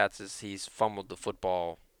couple stats is he's fumbled the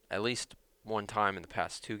football at least one time in the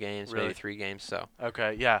past 2 games, Really? maybe 3 games. So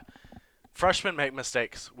Okay, yeah. Freshmen make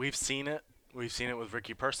mistakes. We've seen it. We've seen it with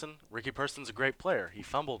Ricky Person. Ricky Person's a great player. He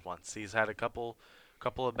fumbled once. He's had a couple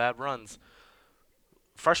of bad runs.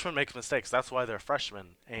 Freshmen make mistakes. That's why they're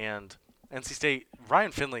freshmen. And NC State,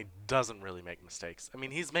 Ryan Finley doesn't really make mistakes. I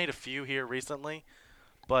mean, he's made a few here recently,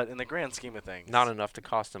 but in the grand scheme of things, not enough to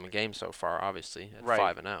cost him a game so far, obviously, at Right.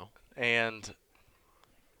 5-0. And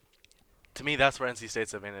to me, that's where NC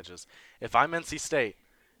State's advantage is. If I'm NC State,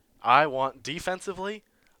 I want defensively,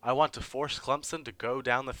 I want to force Clemson to go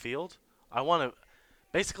down the field. I want to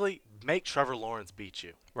basically make Trevor Lawrence beat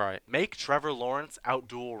you. Right. Make Trevor Lawrence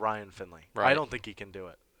outduel Ryan Finley. I Right. don't think he can do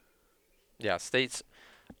it. Yeah,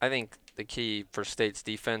 I think the key for State's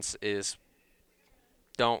defense is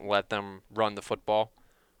don't let them run the football.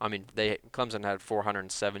 I mean, Clemson had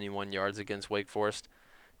 471 yards against Wake Forest.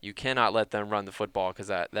 You cannot let them run the football because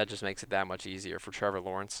that just makes it that much easier for Trevor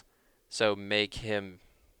Lawrence. So make him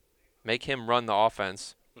run the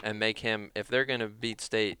offense and make him, if they're going to beat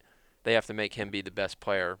State, they have to make him be the best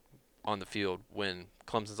player on the field when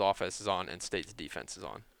Clemson's offense is on and State's defense is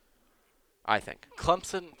on. I think.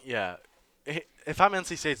 Clemson, yeah. If I'm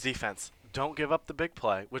NC State's defense, don't give up the big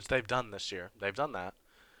play, which they've done this year. They've done that.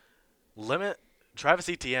 Limit Travis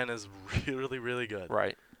Etienne is really, really good.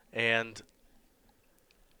 Right. And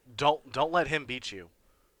don't let him beat you.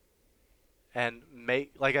 And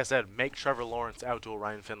like I said, make Trevor Lawrence outduel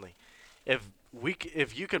Ryan Finley.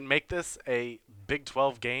 If you can make this a Big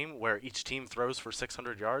 12 game where each team throws for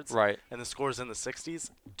 600 yards, Right. and the score's in the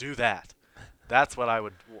 60s, do that. That's what I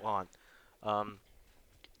would want.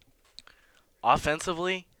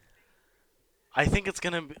 Offensively, I think it's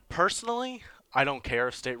going to be, personally, I don't care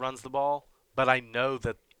if State runs the ball, but I know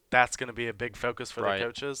that that's going to be a big focus for Right. the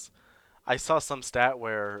coaches. I saw some stat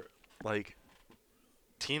where, like,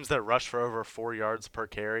 teams that rush for over 4 yards per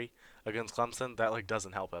carry against Clemson, that, like,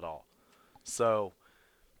 doesn't help at all. So,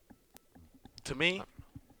 to me,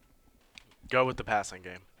 go with the passing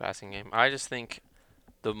game. Passing game. I just think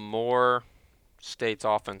the more State's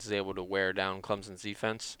offense is able to wear down Clemson's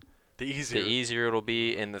defense, The the easier. easier it'll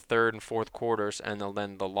be in the third and fourth quarters, and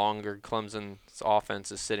then the longer Clemson's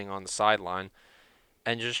offense is sitting on the sideline,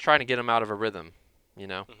 and you're just trying to get them out of a rhythm, you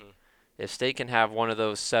know. Mhm. If State can have one of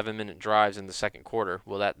those 7-minute drives in the second quarter,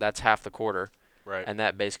 well, that's half the quarter, Right. And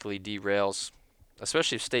that basically derails,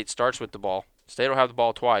 especially if State starts with the ball. State will have the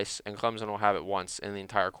ball twice, and Clemson will have it once in the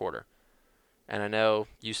entire quarter. And I know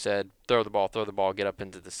you said throw the ball, get up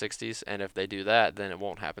into the 60s, and if they do that, then it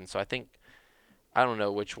won't happen. So I don't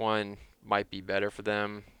know which one might be better for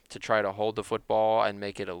them, to try to hold the football and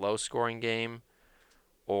make it a low-scoring game,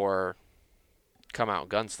 or come out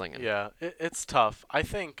gunslinging. Yeah, it's tough. I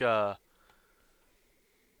think.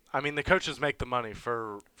 I mean, the coaches make the money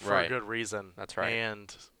for Right. a good reason. That's right.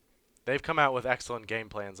 And they've come out with excellent game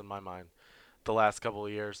plans in my mind the last couple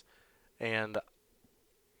of years, and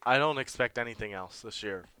I don't expect anything else this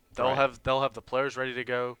year. They'll Right. have the players ready to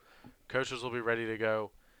go, coaches will be ready to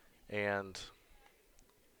go, and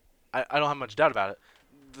I don't have much doubt about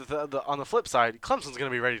it. On the flip side, Clemson's going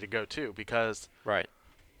to be ready to go too, because Right.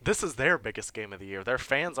 this is their biggest game of the year. Their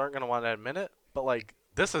fans aren't going to want to admit it, but like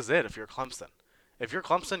this is it if you're Clemson. If you're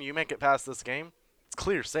Clemson, you make it past this game, it's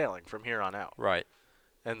clear sailing from here on out. Right.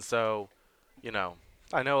 And so,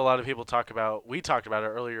 I know a lot of people we talked about it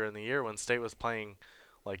earlier in the year when State was playing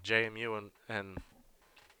like JMU and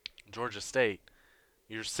Georgia State.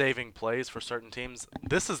 You're saving plays for certain teams.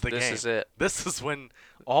 This is the game. This is it. This is when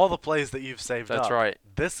all the plays that you've saved That's up. right.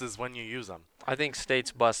 This is when you use them. I think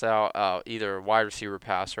State's bust out either a wide receiver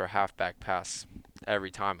pass or a halfback pass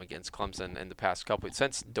every time against Clemson in the past couple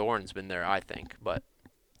since Dorn's been there, I think. But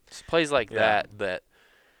it's plays like that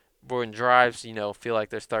when drives, feel like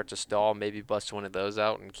they start to stall, maybe bust one of those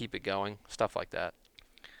out and keep it going, stuff like that.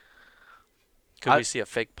 Could we see a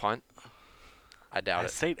fake punt? I doubt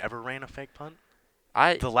Has it. State ever ran a fake punt?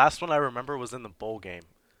 The The last one I remember was in the bowl game,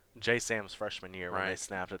 Jay Sam's freshman year when they Right.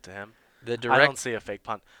 snapped it to him. I direct. don't see a fake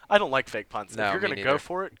punt. I don't like fake punts. No, if you're me going to neither. go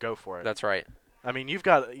for it, go for it. That's right. I mean, you've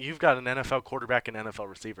got an NFL quarterback and NFL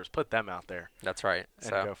receivers. Put them out there That's right. and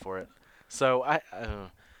So go for it. So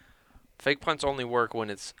fake punts only work when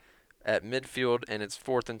it's at midfield and it's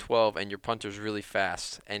 4th and 12 and your punter's really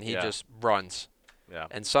fast and he Yeah. just runs. yeah.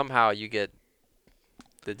 And somehow you get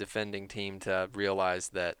the defending team to realize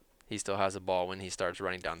that he still has a ball when he starts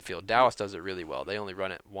running down the field. Dallas does it really well. They only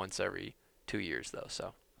run it once every 2 years, though.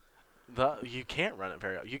 So You can't run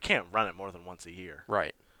it you can't run it more than once a year.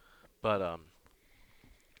 right, But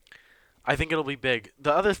I think it'll be big.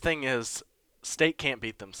 The other thing is State can't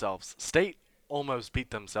beat themselves. State almost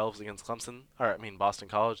beat themselves against Boston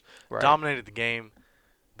College. right. Dominated the game,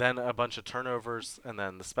 then a bunch of turnovers, and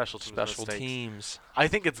then the special teams Special mistakes. teams. I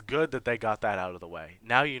think it's good that they got that out of the way.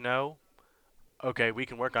 Now okay, we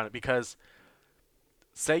can work on it, because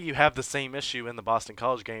say you have the same issue in the Boston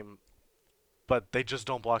College game, but they just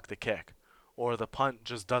don't block the kick, or the punt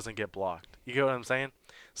just doesn't get blocked. You get what I'm saying?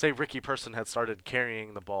 Say Ricky Person had started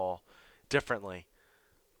carrying the ball differently,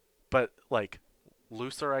 but like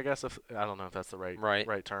looser, I guess. I don't know if that's the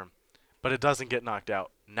right term, but it doesn't get knocked out.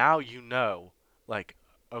 Now like,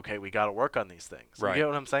 okay, we got to work on these things. Right. You get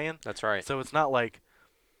what I'm saying? That's right. So it's not like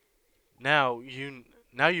now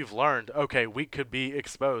you've learned, okay, we could be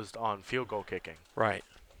exposed on field goal kicking. Right.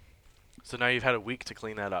 So now you've had a week to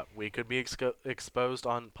clean that up. We could be exposed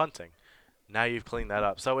on punting. Now you've cleaned that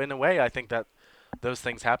up. So in a way, I think that those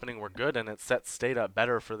things happening were good, and it sets State up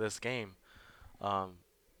better for this game.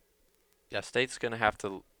 Yeah, State's going to have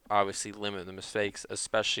to obviously limit the mistakes,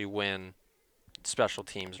 especially when special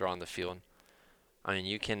teams are on the field. I mean,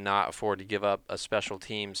 you cannot afford to give up a special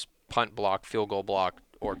teams punt block, field goal block,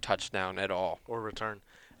 or touchdown at all. Or return.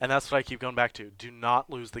 And that's what I keep going back to. Do not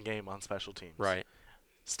lose the game on special teams. Right.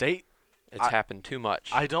 State, It's happened too much.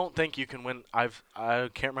 I don't think you can win. I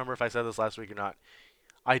can't remember if I said this last week or not.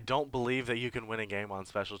 I don't believe that you can win a game on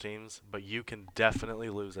special teams, but you can definitely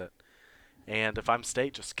lose it. And if I'm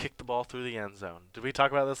State, just kick the ball through the end zone. Did we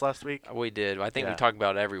talk about this last week? We did. I think we Yeah. talk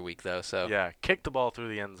about it every week, though. So Yeah, kick the ball through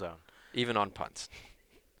the end zone. even on punts,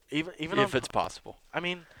 Even if it's possible. I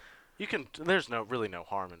mean, you can. There's really no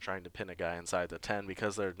harm in trying to pin a guy inside the 10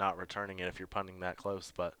 because they're not returning it if you're punting that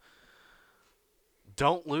close. But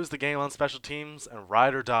don't lose the game on special teams and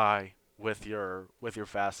ride or die with your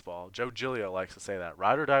fastball. Joe Giglio likes to say that.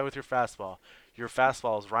 Ride or die with your fastball. Your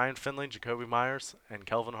fastball is Ryan Finley, Jacoby Myers, and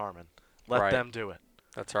Kelvin Harmon. Let Right. them do it.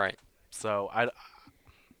 That's right. So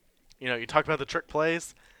you talk about the trick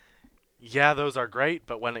plays. Yeah, those are great,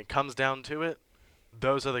 but when it comes down to it,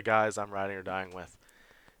 those are the guys I'm riding or dying with.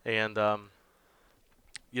 And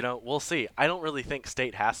we'll see. I don't really think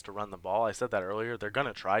State has to run the ball. I said that earlier. They're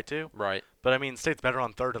gonna try to, Right. but I mean, State's better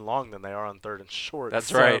on 3rd and long than they are on 3rd and short. That's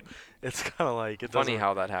so right. It's kind of like Funny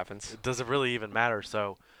how that happens. it doesn't really even matter.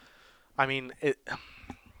 So, I mean,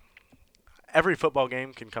 every football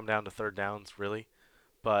game can come down to 3rd downs, really,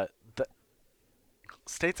 but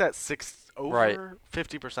State's at over Right.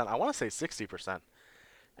 50%. I want to say 60%,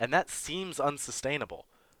 And that seems unsustainable.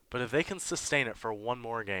 But if they can sustain it for one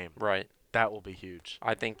more game, Right. that will be huge.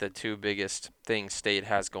 I think the two biggest things State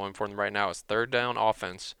has going for them right now is third down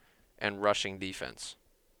offense and rushing defense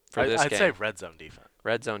for this I'd game. say red zone defense.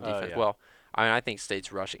 Red zone defense. Yeah. Well, I mean, I think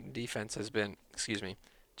State's rushing defense has been,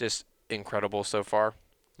 just incredible so far,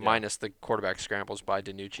 minus the quarterback scrambles by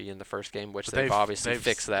DiNucci in the first game, which But they've obviously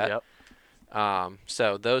fixed that. Yep.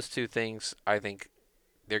 So those two things, I think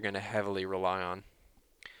they're going to heavily rely on.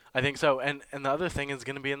 I think so. And the other thing is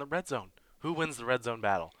going to be in the red zone. Who wins the red zone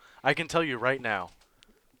battle? I can tell you right now.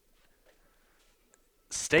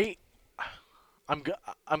 State, I'm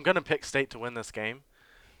going to pick State to win this game.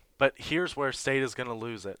 But here's where State is going to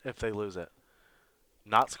lose it if they lose it.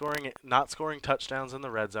 Not scoring touchdowns in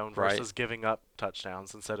the red zone versus giving up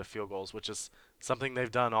touchdowns instead of field goals, which is something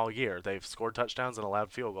they've done all year. They've scored touchdowns and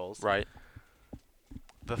allowed field goals. Right.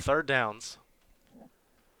 The third downs,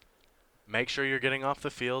 make sure you're getting off the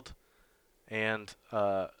field and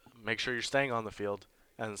make sure you're staying on the field,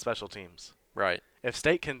 and special teams. Right. If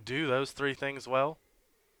State can do those three things well,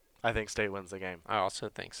 I think State wins the game. I also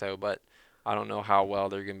think so, but I don't know how well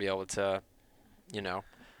they're going to be able to,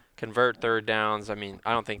 convert third downs. I mean,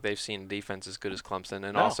 I don't think they've seen defense as good as Clemson.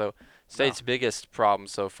 And also, State's biggest problem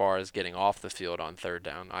so far is getting off the field on third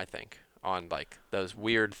down, I think, on, like, those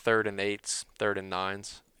weird 3rd and 8s, 3rd and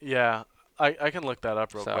 9s. Yeah, I can look that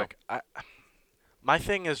up real quick. My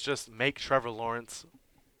thing is just make Trevor Lawrence –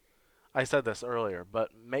 I said this earlier, but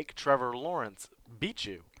make Trevor Lawrence beat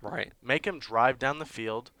you. Right. Make him drive down the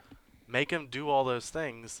field. Make him do all those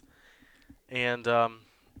things. And,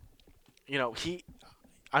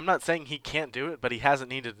 I'm not saying he can't do it, but he hasn't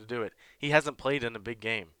needed to do it. He hasn't played in a big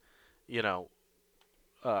game.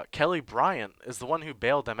 Kelly Bryant is the one who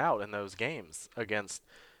bailed them out in those games against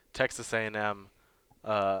Texas A&M.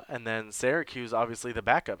 And then Syracuse, obviously, the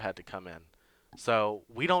backup had to come in. So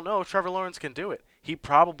we don't know if Trevor Lawrence can do it. He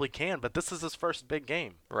probably can, but this is his first big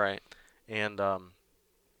game. Right. And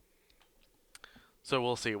so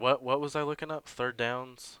we'll see. What was I looking up? Third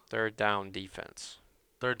downs? Third down defense.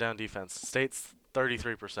 Third down defense. State's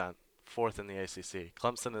 33%, fourth in the ACC.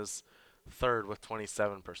 Clemson is third with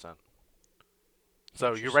 27%.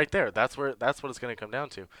 So you're right there. That's what it's going to come down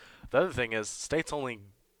to. The other thing is State's only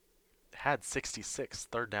had 66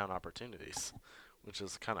 third down opportunities, which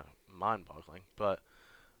is kind of mind-boggling. But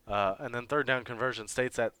and then third down conversion,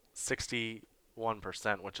 State's at 61%,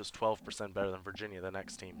 which is 12% better than Virginia, the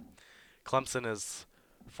next team. Clemson is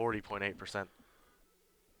 40.8%.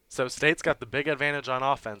 So State's got the big advantage on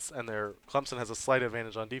offense, and Clemson has a slight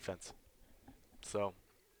advantage on defense. So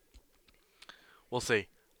we'll see.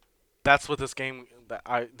 That's what this game.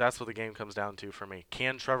 That's what the game comes down to for me.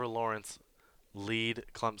 Can Trevor Lawrence lead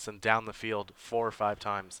Clemson down the field 4 or 5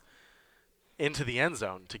 times into the end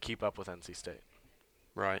zone to keep up with NC State?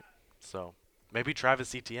 Right. So maybe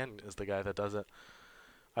Travis Etienne is the guy that does it.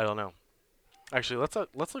 I don't know. Actually,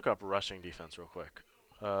 let's look up rushing defense real quick.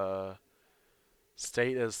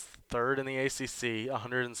 State is third in the ACC,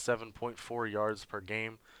 107.4 yards per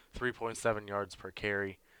game, 3.7 yards per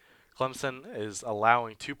carry. Clemson is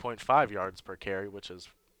allowing 2.5 yards per carry, which is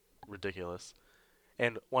ridiculous,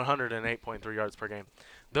 and 108.3 yards per game.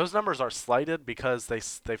 Those numbers are slighted because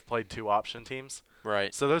they've played 2 option teams.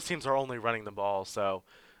 Right. So those teams are only running the ball. So,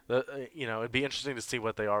 it'd be interesting to see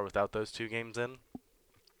what they are without those 2 games in.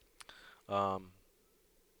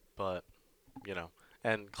 But,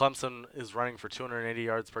 and Clemson is running for 280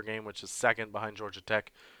 yards per game, which is second behind Georgia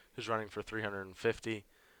Tech, who's running for 350.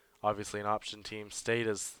 Obviously an option team. State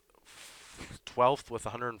is 12th with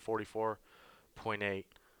 144.8.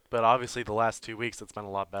 But obviously the last 2 weeks it's been a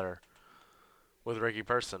lot better with Ricky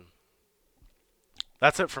Person.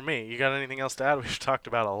 That's it for me. You got anything else to add? We've talked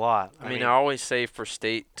about a lot. I mean, I always say for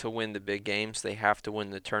State to win the big games, they have to win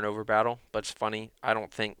the turnover battle. But it's funny. I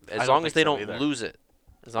don't think – as long as they don't lose it.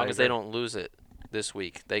 As long as they don't lose it this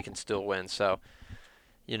week, they can still win. So,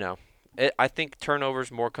 I think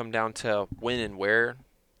turnovers more come down to when and where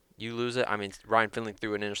you lose it. I mean, Ryan Finley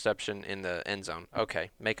threw an interception in the end zone. Okay,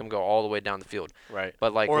 make them go all the way down the field. Right.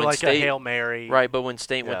 But or when like State, a Hail Mary. Right, but when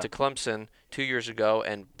State went to Clemson 2 years ago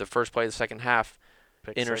and the first play of the second half,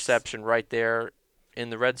 interception right there in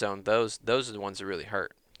the red zone, those are the ones that really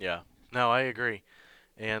hurt. Yeah. No, I agree.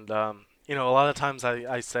 And a lot of times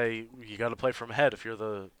I say you got to play from ahead if you're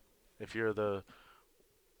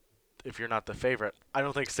not the favorite. I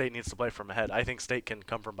don't think State needs to play from ahead. I think State can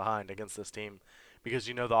come from behind against this team because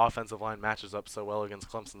the offensive line matches up so well against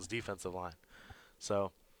Clemson's defensive line.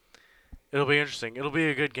 So it'll be interesting. It'll be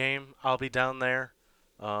a good game. I'll be down there.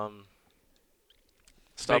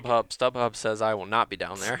 StubHub says I will not be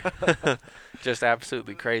down there. Just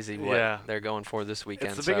absolutely crazy what they're going for this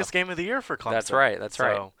weekend. It's the biggest game of the year for Clemson. That's right. That's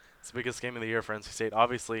right. So it's the biggest game of the year for NC State,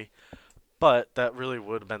 obviously. But that really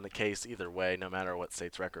would have been the case either way, no matter what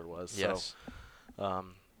State's record was. Yes. So,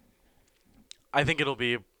 I think it'll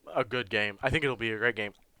be a good game. I think it'll be a great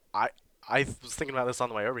game. I was thinking about this on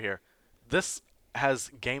the way over here. This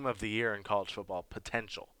has game of the year in college football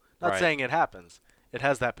potential. Not saying it happens. It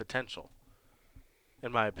has that potential,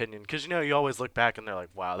 in my opinion. Because, you always look back and they're like,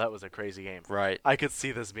 wow, that was a crazy game. Right. I could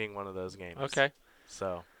see this being one of those games. Okay.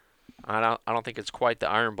 So I don't think it's quite the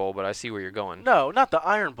Iron Bowl, but I see where you're going. no, not the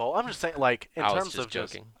Iron Bowl. I'm just saying, like, in I was terms just of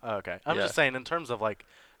joking. okay. I'm Yeah. just saying in terms of, like,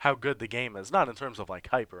 how good the game is. Not in terms of, like,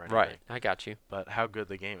 hype or anything. Right. I got you. But how good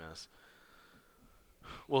the game is.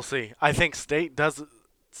 We'll see. I think State does.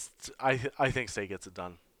 I think State gets it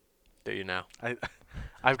done. Do you now?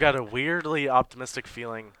 I've got a weirdly optimistic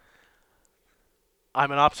feeling.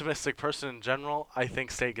 I'm an optimistic person in general. I think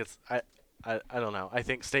State gets. I don't know. I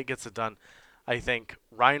think State gets it done. I think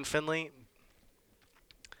Ryan Finley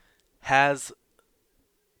has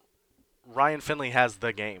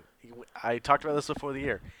the game. I talked about this before the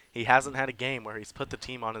year. He hasn't had a game where he's put the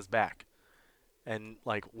team on his back and,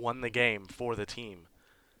 like, won the game for the team.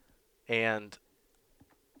 And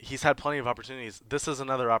he's had plenty of opportunities. This is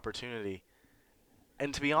another opportunity.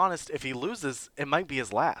 And to be honest, if he loses, it might be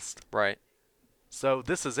his last. Right. So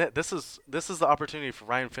this is it. This is the opportunity for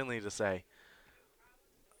Ryan Finley to say,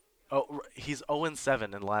 oh, he's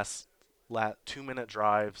 0-7 in last 2-minute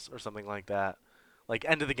drives or something like that. Like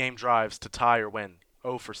end of the game drives to tie or win.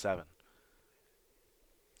 0-7.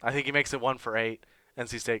 I think he makes it 1-8.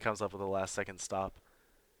 NC State comes up with a last second stop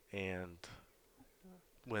and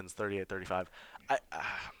wins 38-35.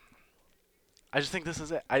 I just think this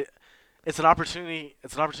is it. It's an opportunity.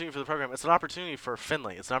 It's an opportunity for the program. It's an opportunity for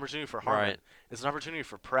Finley. It's an opportunity for Harmon. Right. It's an opportunity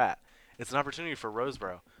for Pratt. It's an opportunity for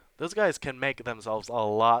Roseboro. Those guys can make themselves a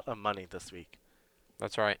lot of money this week.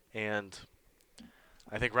 That's right. And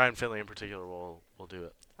I think Ryan Finley in particular will do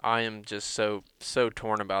it. I am just so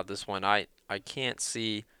torn about this one. I can't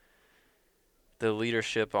see the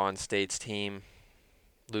leadership on State's team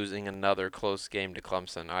losing another close game to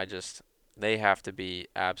Clemson. They have to be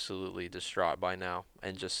absolutely distraught by now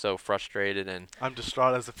and just so frustrated. And I'm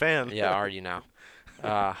distraught as a fan. Yeah, are you now?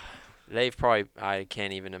 They've probably, I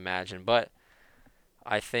can't even imagine. But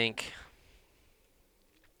I think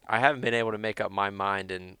I haven't been able to make up my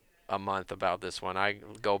mind in a month about this one. I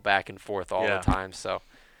go back and forth all the time. So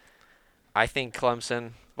I think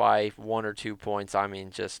Clemson by 1 or 2 points. I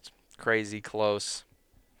mean, just crazy close.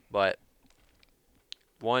 But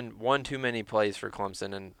one too many plays for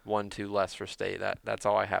Clemson and 1 too less for State. That's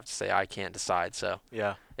all I have to say. I can't decide. So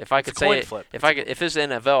yeah, if I it's could a say coin it, flip. if it's the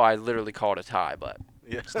NFL, I literally call it a tie. But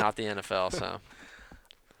Yeah. it's not the NFL. So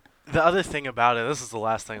The other thing about it, this is the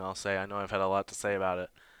last thing I'll say. I know I've had a lot to say about it.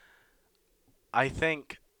 I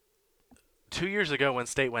think 2 years ago when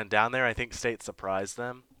State went down there, I think State surprised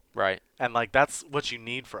them. right, And, like, that's what you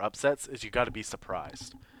need for upsets is you got to be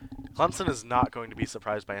surprised. Clemson is not going to be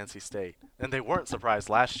surprised by NC State. And they weren't surprised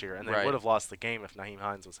last year, and they Right. would have lost the game if Naheem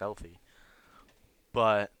Hines was healthy.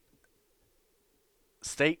 But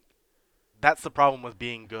State, that's the problem with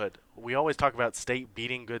being good. We always talk about State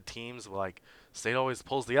beating good teams. Like, State always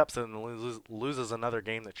pulls the upset and loses another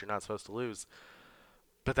game that you're not supposed to lose.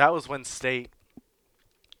 But that was when State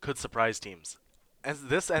could surprise teams. And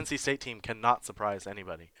this NC State team cannot surprise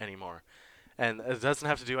anybody anymore. And it doesn't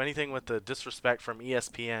have to do anything with the disrespect from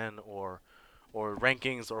ESPN or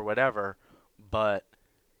rankings or whatever, but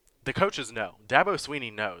the coaches know. Dabo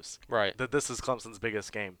Swinney knows right, that this is Clemson's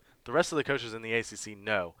biggest game. The rest of the coaches in the ACC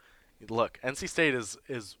know. Look, NC State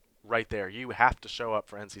is right there. You have to show up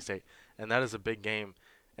for NC State, and that is a big game.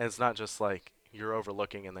 And it's not just like you're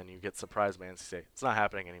overlooking and then you get surprised by NC State. It's not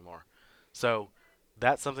happening anymore. So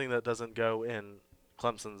that's something that doesn't go in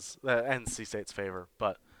Clemson's NC State's favor,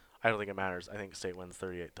 but I don't think it matters. I think State wins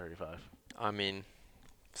 38-35. I mean,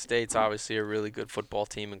 State's obviously a really good football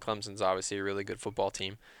team, and Clemson's obviously a really good football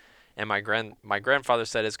team. And my grandfather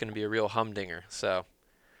said it's going to be a real humdinger, so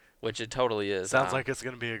which it totally is. Sounds like it's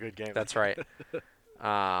going to be a good game. That's right.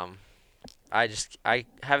 I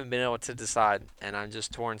haven't been able to decide, and I'm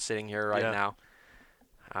just torn sitting here right now.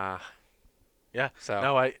 Yeah. So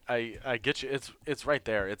No, I get you. It's right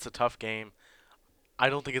there. It's a tough game. I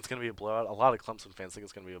don't think it's going to be a blowout. A lot of Clemson fans think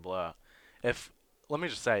it's going to be a blowout. Let me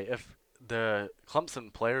just say, if the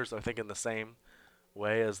Clemson players are thinking the same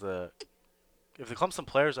way as if the Clemson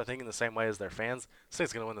players are thinking the same way as their fans,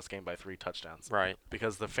 State's going to win this game by 3 touchdowns. right,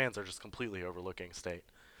 Because the fans are just completely overlooking State.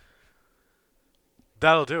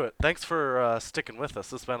 That'll do it. Thanks for sticking with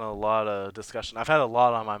us. It's been a lot of discussion. I've had a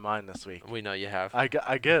lot on my mind this week. We know you have. I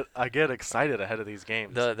get excited ahead of these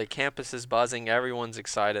games. The campus is buzzing. Everyone's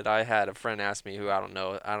excited. I had a friend ask me who I don't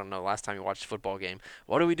know. Last time he watched a football game,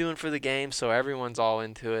 what are we doing for the game? So everyone's all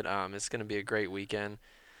into it. It's going to be a great weekend.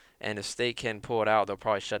 And if State can pull it out, they'll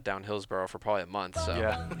probably shut down Hillsborough for probably a month. So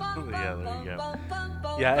Yeah, yeah, there you go.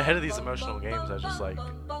 Yeah, ahead of these emotional games, I just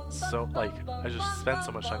spend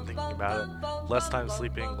so much time thinking about it. Less time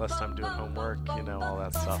sleeping, less time doing homework, all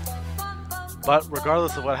that stuff. But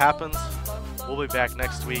regardless of what happens, we'll be back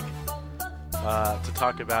next week to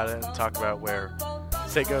talk about it and talk about where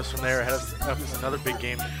State goes from there. Ahead of another big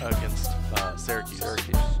game against Syracuse.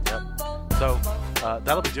 Yep. So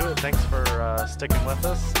that'll be it. Thanks for sticking with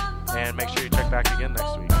us, and make sure you check back again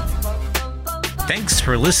next week. Thanks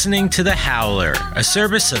for listening to The Howler, a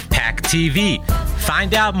service of PAC TV.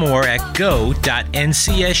 Find out more at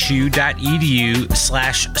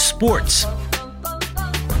go.ncsu.edu/sports.